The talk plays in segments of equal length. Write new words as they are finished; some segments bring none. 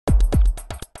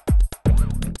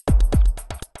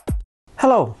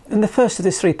Hello, in the first of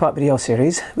this three-part video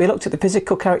series we looked at the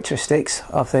physical characteristics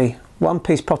of the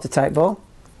one-piece prototype ball,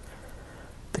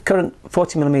 the current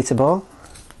 40mm ball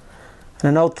and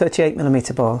an old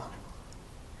 38mm ball.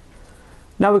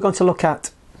 Now we're going to look at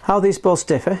how these balls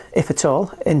differ, if at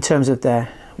all, in terms of their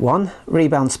 1.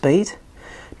 Rebound speed,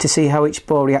 to see how each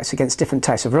ball reacts against different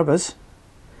types of rubbers,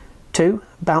 2.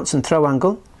 Bounce and throw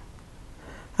angle,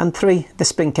 and 3. The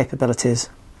spin capabilities.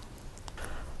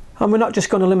 And we're not just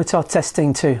going to limit our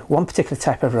testing to one particular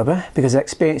type of rubber, because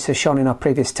experience has shown in our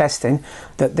previous testing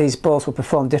that these balls will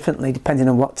perform differently depending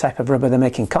on what type of rubber they're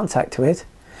making contact with.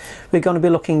 We're going to be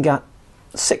looking at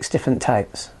 6 different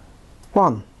types.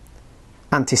 1.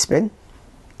 Anti-spin,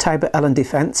 Tiber Ellen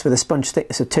defence with a sponge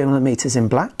thickness of 2mm in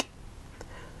black.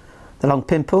 The long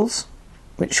pimples,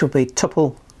 which will be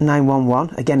Tuple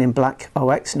 911, again in black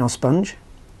OX, no sponge.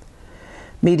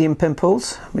 Medium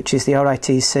pimples, which is the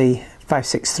RITC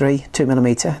 563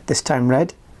 2mm, this time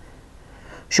red.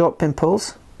 Short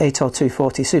pimples,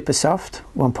 80240 super soft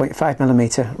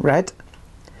 1.5mm red.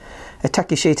 A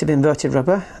tacky sheet of inverted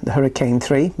rubber, the Hurricane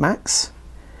 3 Max.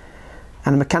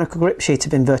 And a mechanical grip sheet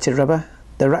of inverted rubber,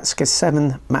 the Ratska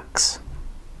 7 Max.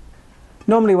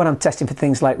 Normally when I'm testing for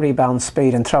things like rebound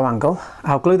speed and throw angle,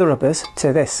 I'll glue the rubbers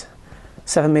to this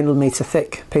 7mm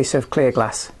thick piece of clear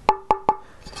glass,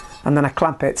 and then I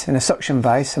clamp it in a suction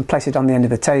vise and place it on the end of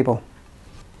the table.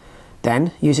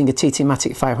 Then, using a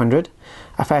TT-Matic 500,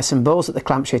 I fire some balls at the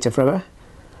clamp sheet of rubber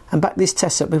and back these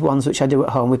tests up with ones which I do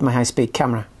at home with my high-speed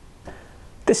camera.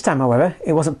 This time, however,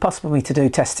 it wasn't possible for me to do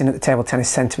testing at the table tennis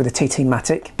centre with a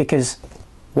TT-Matic because,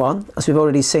 1, as we've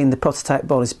already seen, the prototype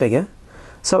ball is bigger,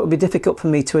 so it would be difficult for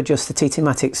me to adjust the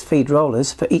TT-Matic's feed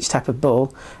rollers for each type of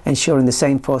ball, ensuring the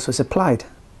same force was applied.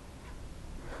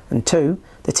 And 2,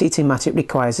 the TT-Matic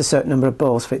requires a certain number of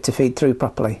balls for it to feed through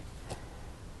properly.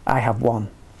 I have 1.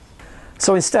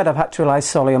 So instead I've had to rely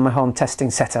solely on my home testing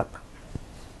setup.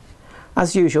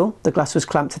 As usual, the glass was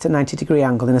clamped at a 90-degree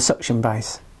angle in a suction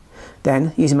vise.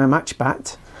 Then, using my match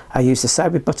bat, I used the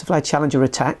Cyber Butterfly Challenger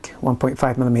Attack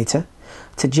 1.5mm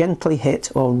to gently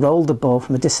hit or roll the ball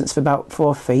from a distance of about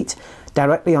 4 feet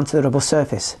directly onto the rubber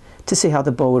surface to see how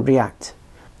the ball would react.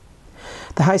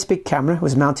 The high-speed camera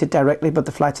was mounted directly above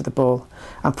the flight of the ball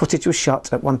and footage was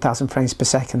shot at 1000 frames per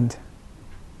second.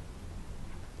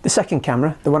 The second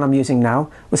camera, the one I'm using now,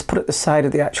 was put at the side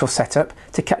of the actual setup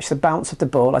to catch the bounce of the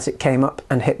ball as it came up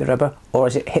and hit the rubber, or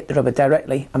as it hit the rubber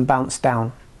directly and bounced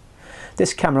down.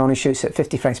 This camera only shoots at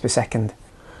 50 frames per second.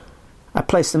 I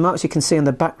placed the marks you can see on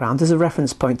the background as a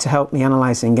reference point to help me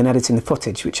analysing and editing the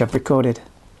footage which I've recorded.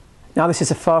 Now this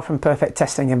is a far from perfect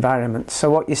testing environment,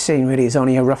 so what you're seeing really is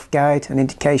only a rough guide, an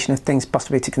indication of things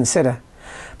possibly to consider.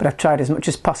 But I've tried as much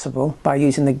as possible by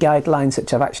using the guidelines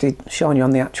that I've actually shown you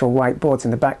on the actual whiteboards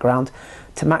in the background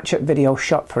to match up video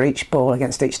shot for each ball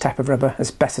against each type of rubber as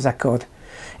best as I could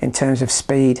in terms of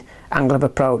speed, angle of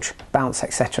approach, bounce,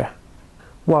 etc.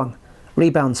 1.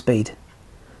 Rebound speed.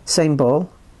 Same ball,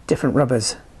 different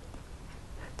rubbers.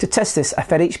 To test this, I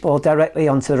fed each ball directly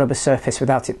onto the rubber surface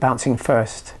without it bouncing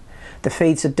first. The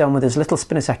feeds are done with as little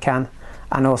spin as I can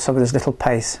and also with as little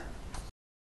pace.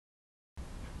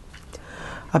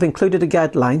 I've included a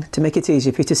guideline to make it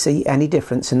easier for you to see any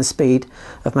difference in the speed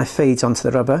of my feeds onto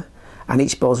the rubber and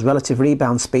each ball's relative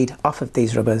rebound speed off of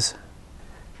these rubbers.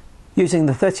 Using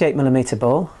the 38mm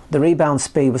ball, the rebound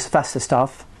speed was fastest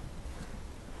off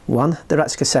 1. The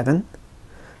Ratska 7,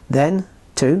 then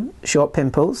 2. Short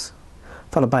pimples,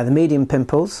 followed by the medium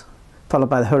pimples, followed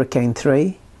by the Hurricane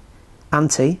 3,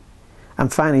 Anti,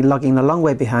 and finally logging a long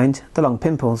way behind the long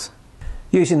pimples.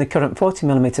 Using the current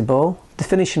 40mm ball, the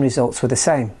finishing results were the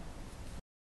same.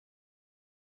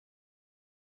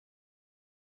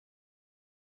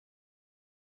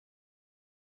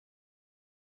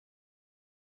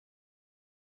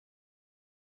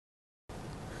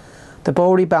 The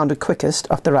ball rebounded quickest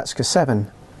off the Ratska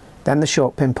 7, then the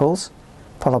short pimples,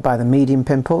 followed by the medium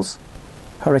pimples,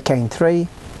 Hurricane 3,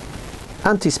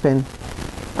 anti-spin,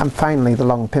 and finally the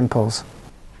long pimples.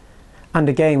 And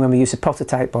again when we use a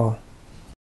prototype ball.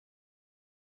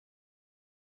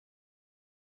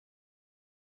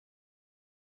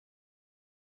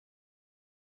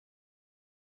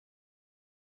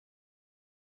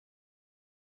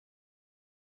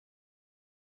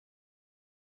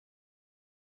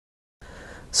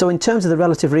 So in terms of the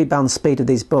relative rebound speed of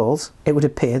these balls, it would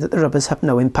appear that the rubbers have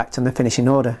no impact on the finishing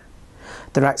order.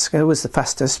 The Ratska was the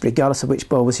fastest regardless of which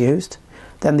ball was used,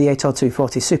 then the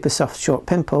 80240 super soft short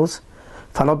pimples,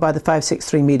 followed by the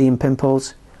 563 medium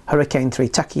pimples, Hurricane 3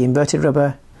 tacky inverted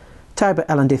rubber, Tiber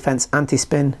Ellen defence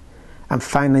anti-spin, and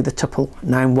finally the Tuple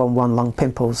 911 long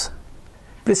pimples.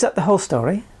 But is that the whole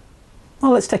story?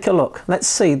 Well, let's take a look. Let's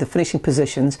see the finishing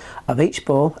positions of each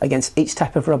ball against each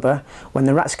type of rubber when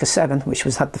the Ratska 7, which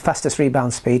had the fastest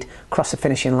rebound speed, crossed the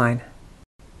finishing line.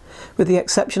 With the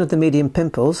exception of the medium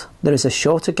pimples, there is a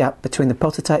shorter gap between the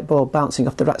prototype ball bouncing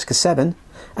off the Ratska 7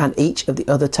 and each of the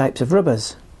other types of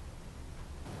rubbers.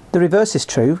 The reverse is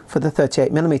true for the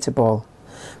 38mm ball,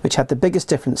 which had the biggest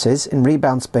differences in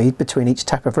rebound speed between each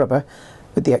type of rubber,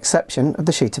 with the exception of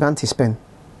the sheet of anti-spin.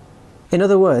 In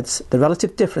other words, the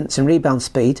relative difference in rebound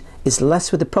speed is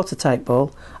less with the prototype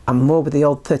ball and more with the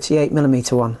old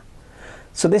 38mm one.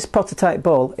 So this prototype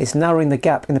ball is narrowing the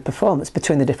gap in the performance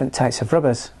between the different types of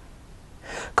rubbers.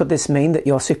 Could this mean that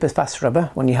your super fast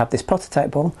rubber, when you have this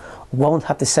prototype ball, won't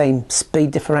have the same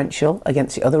speed differential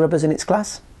against the other rubbers in its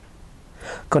class?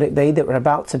 Could it be that we're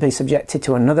about to be subjected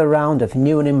to another round of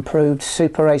new and improved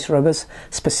super race rubbers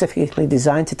specifically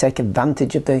designed to take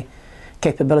advantage of the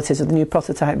capabilities of the new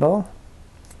prototype ball?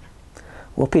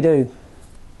 Whoopie-doo.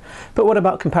 But what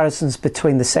about comparisons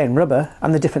between the same rubber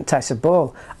and the different types of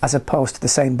ball, as opposed to the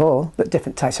same ball but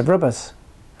different types of rubbers?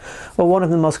 Well, one of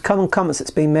the most common comments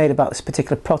that's been made about this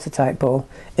particular prototype ball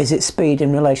is its speed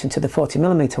in relation to the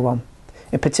 40mm one.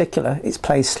 In particular, it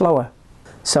plays slower.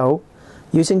 So,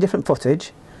 using different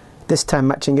footage, this time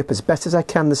matching up as best as I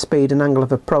can the speed and angle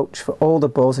of approach for all the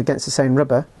balls against the same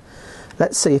rubber,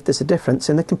 let's see if there's a difference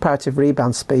in the comparative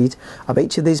rebound speed of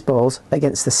each of these balls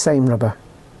against the same rubber.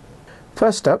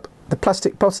 First up, the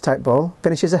plastic prototype ball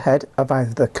finishes ahead of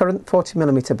either the current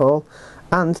 40mm ball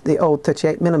and the old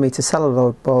 38mm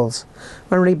celluloid balls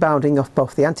when rebounding off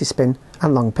both the anti-spin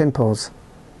and long pimples.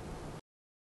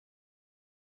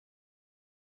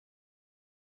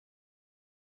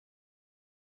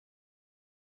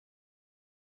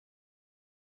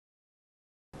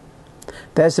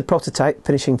 There's the prototype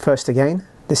finishing first again,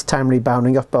 this time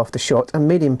rebounding off both the short and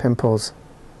medium pimples.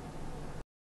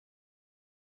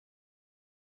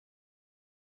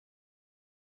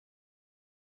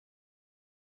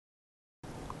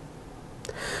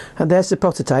 And there's the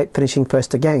prototype finishing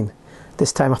first again,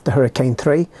 this time off the Hurricane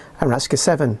 3 and Ratska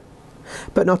 7.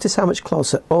 But notice how much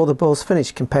closer all the balls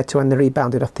finished compared to when they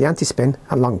rebounded off the anti-spin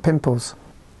and long pimples.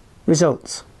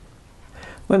 Results.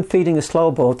 When feeding a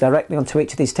slow ball directly onto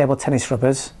each of these table tennis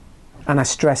rubbers, and I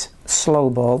stress slow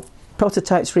ball,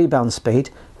 prototype's rebound speed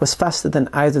was faster than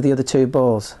either of the other two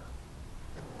balls.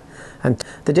 And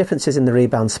the differences in the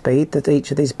rebound speed that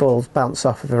each of these balls bounce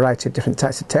off a variety of different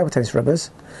types of table tennis rubbers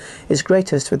is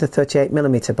greatest with the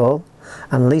 38mm ball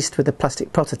and least with the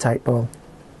plastic prototype ball.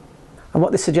 And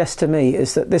what this suggests to me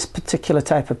is that this particular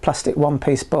type of plastic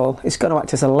one-piece ball is going to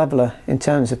act as a leveller in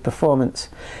terms of performance.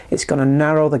 It's going to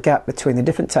narrow the gap between the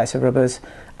different types of rubbers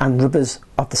and rubbers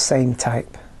of the same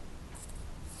type.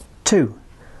 2.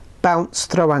 Bounce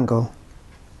throw angle.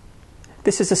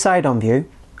 This is a side-on view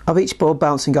of each ball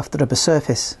bouncing off the rubber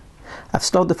surface. I've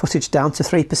slowed the footage down to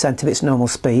 3% of its normal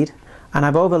speed, and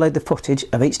I've overlaid the footage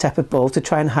of each type of ball to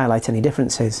try and highlight any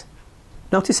differences.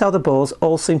 Notice how the balls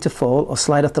all seem to fall or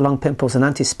slide off the long pimples and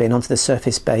anti-spin onto the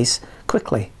surface base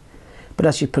quickly. But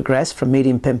as you progress from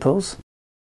medium pimples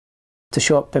to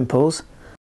short pimples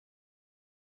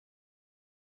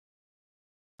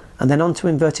and then onto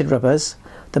inverted rubbers,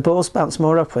 the balls bounce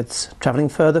more upwards, travelling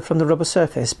further from the rubber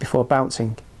surface before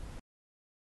bouncing,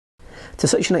 to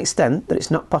such an extent that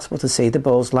it's not possible to see the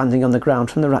balls landing on the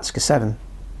ground from the Ratska 7.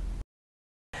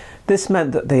 This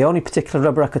meant that the only particular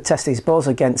rubber I could test these balls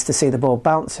against to see the ball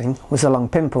bouncing was the long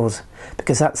pimples,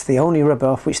 because that's the only rubber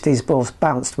off which these balls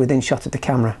bounced within shot of the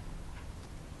camera.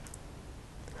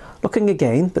 Looking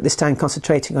again, but this time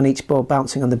concentrating on each ball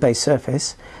bouncing on the base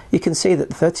surface, you can see that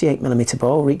the 38mm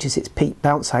ball reaches its peak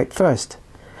bounce height first,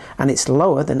 and it's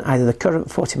lower than either the current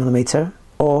 40mm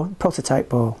or prototype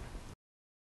ball.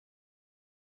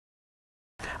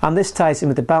 And this ties in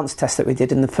with the bounce test that we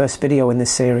did in the first video in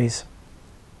this series.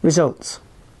 Results.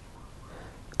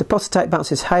 The prototype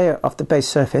bounces higher off the base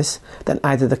surface than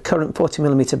either the current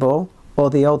 40mm ball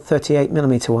or the old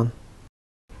 38mm one.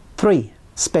 3.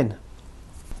 Spin.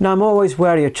 Now I'm always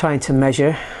wary of trying to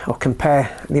measure or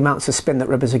compare the amounts of spin that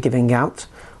rubbers are giving out,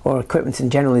 or equipment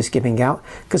in general is giving out,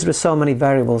 because there are so many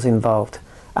variables involved.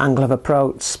 Angle of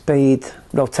approach, speed,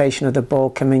 rotation of the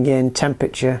ball coming in,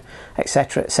 temperature,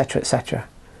 etc, etc, etc.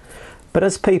 But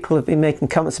as people have been making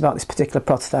comments about this particular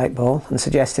prototype ball and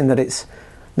suggesting that it's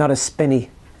not as spinny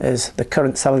as the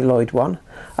current celluloid one,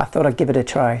 I thought I'd give it a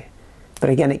try. But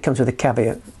again, it comes with a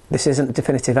caveat. This isn't a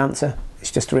definitive answer, it's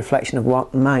just a reflection of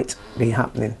what might be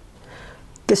happening.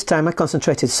 This time I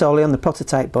concentrated solely on the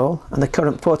prototype ball and the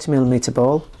current 40mm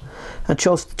ball and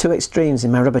chose the two extremes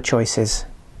in my rubber choices,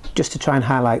 just to try and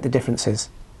highlight the differences.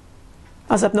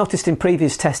 As I've noticed in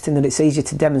previous testing that it's easier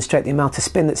to demonstrate the amount of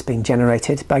spin that's been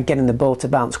generated by getting the ball to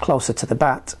bounce closer to the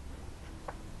bat,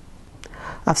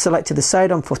 I've selected the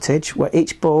side-on footage where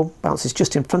each ball bounces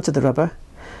just in front of the rubber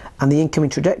and the incoming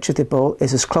trajectory of the ball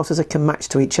is as close as I can match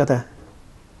to each other.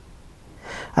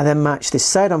 I then match this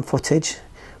side-on footage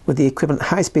with the equivalent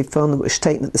high-speed film that was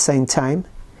taken at the same time,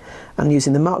 and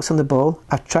using the marks on the ball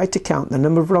I've tried to count the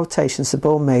number of rotations the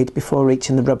ball made before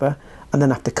reaching the rubber and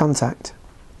then after contact.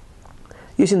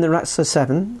 Using the Ratzler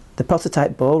 7, the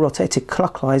prototype ball rotated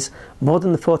clockwise more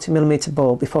than the 40mm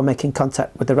ball before making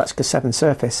contact with the Ratzler 7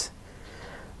 surface.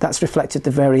 That's reflected the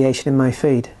variation in my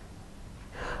feed.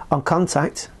 On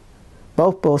contact,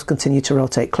 both balls continue to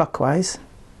rotate clockwise,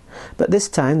 but this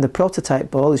time the prototype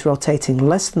ball is rotating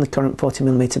less than the current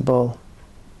 40mm ball.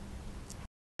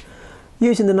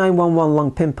 Using the 911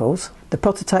 long pimples, the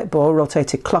prototype ball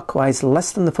rotated clockwise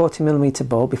less than the 40mm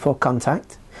ball before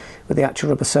contact with the actual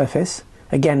rubber surface,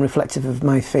 again reflective of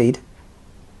my feed.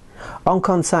 On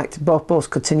contact, both balls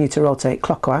continue to rotate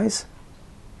clockwise,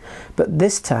 but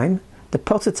this time the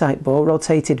prototype ball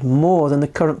rotated more than the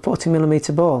current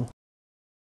 40mm ball.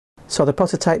 So the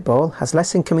prototype ball has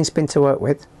less incoming spin to work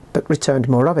with, but returned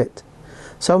more of it.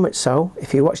 So much so,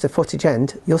 if you watch the footage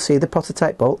end, you'll see the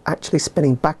prototype ball actually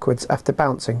spinning backwards after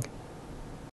bouncing.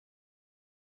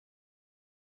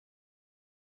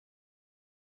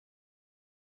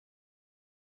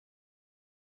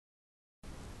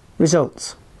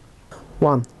 Results.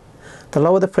 1. The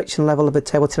lower the friction level of a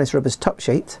table tennis rubber's top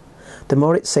sheet, the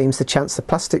more it seems the chance the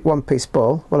plastic one-piece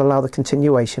ball will allow the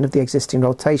continuation of the existing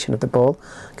rotation of the ball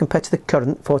compared to the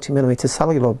current 40mm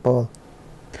celluloid ball.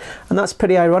 And that's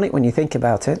pretty ironic when you think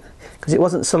about it, because it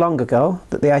wasn't so long ago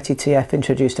that the ITTF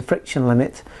introduced a friction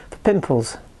limit for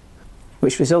pimples,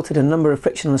 which resulted in a number of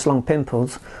frictionless long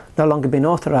pimples no longer being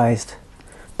authorised.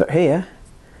 But here,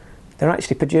 they're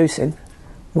actually producing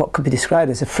what could be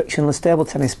described as a frictionless table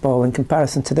tennis ball in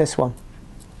comparison to this one.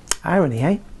 Irony,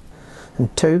 eh?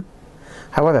 And 2.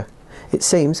 However, it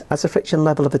seems as the friction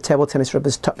level of a table tennis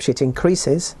rubber's top sheet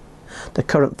increases, the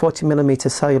current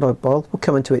 40mm celluloid ball will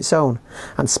come into its own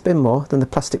and spin more than the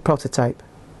plastic prototype.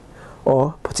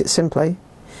 Or, put it simply,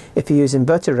 if you use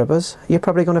inverted rubbers, you're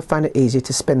probably going to find it easier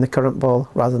to spin the current ball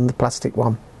rather than the plastic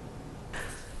one.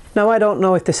 Now, I don't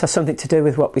know if this has something to do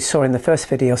with what we saw in the first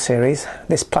video series,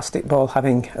 this plastic ball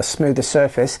having a smoother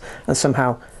surface and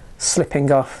somehow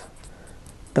slipping off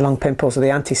the long pimples of the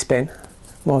anti-spin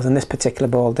more than this particular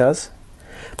ball does,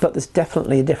 but there's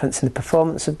definitely a difference in the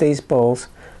performance of these balls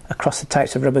across the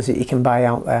types of rubbers that you can buy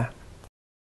out there.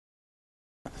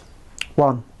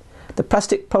 1. The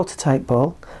plastic prototype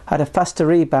ball had a faster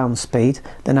rebound speed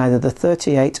than either the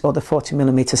 38 or the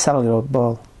 40mm celluloid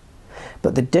ball,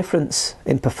 but the difference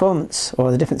in performance,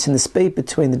 or the difference in the speed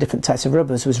between the different types of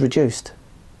rubbers, was reduced.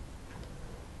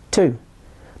 2.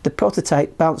 The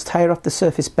prototype bounced higher off the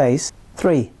surface base.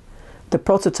 3. The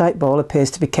prototype ball appears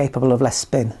to be capable of less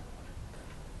spin.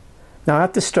 Now, I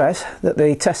have to stress that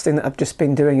the testing that I've just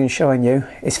been doing and showing you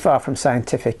is far from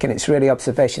scientific, and it's really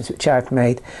observations which I've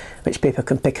made, which people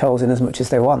can pick holes in as much as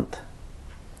they want.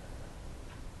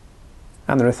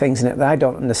 And there are things in it that I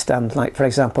don't understand, like for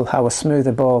example how a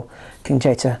smoother ball can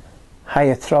generate a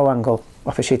higher throw angle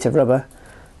off a sheet of rubber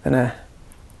than a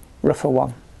rougher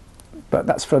one. But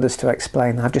that's for others to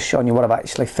explain. I've just shown you what I've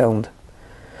actually filmed.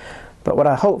 But what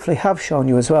I hopefully have shown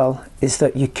you as well is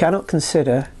that you cannot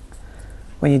consider,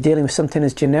 when you're dealing with something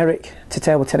as generic to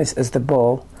table tennis as the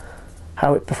ball,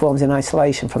 how it performs in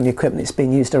isolation from the equipment that's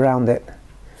being used around it.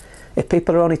 If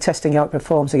people are only testing how it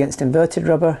performs against inverted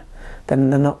rubber, then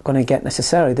they're not going to get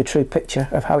necessarily the true picture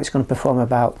of how it's going to perform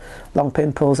about long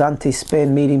pimples,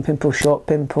 anti-spin, medium pimples, short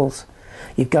pimples.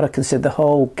 You've got to consider the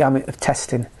whole gamut of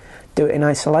testing. Do it in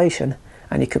isolation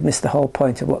and you could miss the whole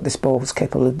point of what this ball was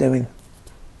capable of doing.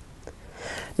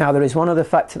 Now, there is one other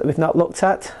factor that we've not looked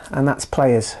at, and that's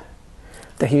players,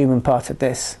 the human part of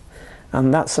this,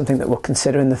 and that's something that we'll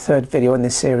consider in the third video in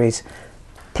this series,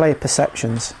 player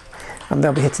perceptions. And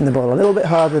they'll be hitting the ball a little bit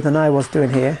harder than I was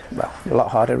doing here, well, a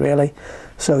lot harder really,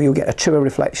 so you'll get a truer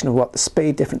reflection of what the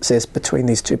speed difference is between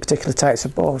these two particular types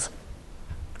of balls.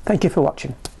 Thank you for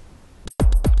watching.